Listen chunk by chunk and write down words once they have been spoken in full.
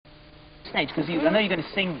stage? Because I know you're going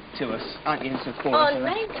to sing to us, aren't you, into a chorus? On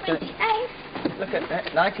May 28th. Look at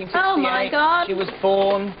that, 1968. Oh my God. She was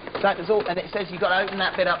born. That was all, and it says you've got to open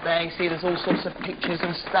that bit up there. You see, there's all sorts of pictures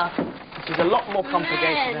and stuff. This is a lot more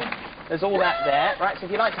complicated. There's all that there, right? So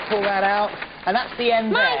if you'd like to pull that out, and that's the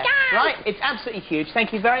end there, right? It's absolutely huge.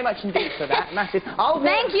 Thank you very much indeed for that. Massive. I'll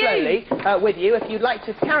walk slowly with you if you'd like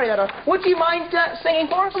to carry that on. Would you mind singing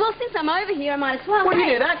for us? Well, since I'm over here, I might as well. Would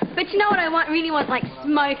you do that? But you know what I really want, like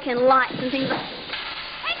smoke and lights and things like.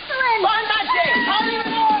 Excellent! Fine magic! Kylie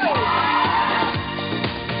Minogue!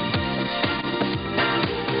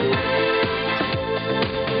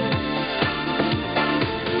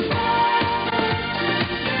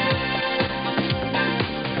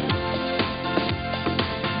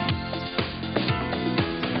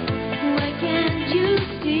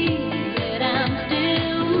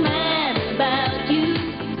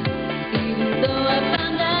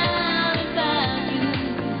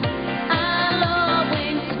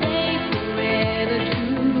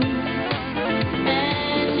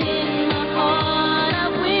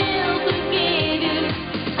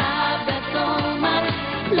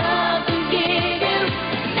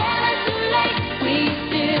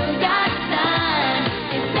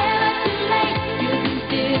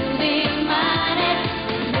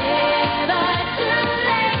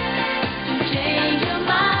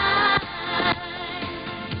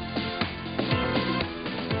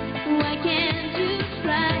 Why can't you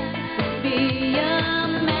try to be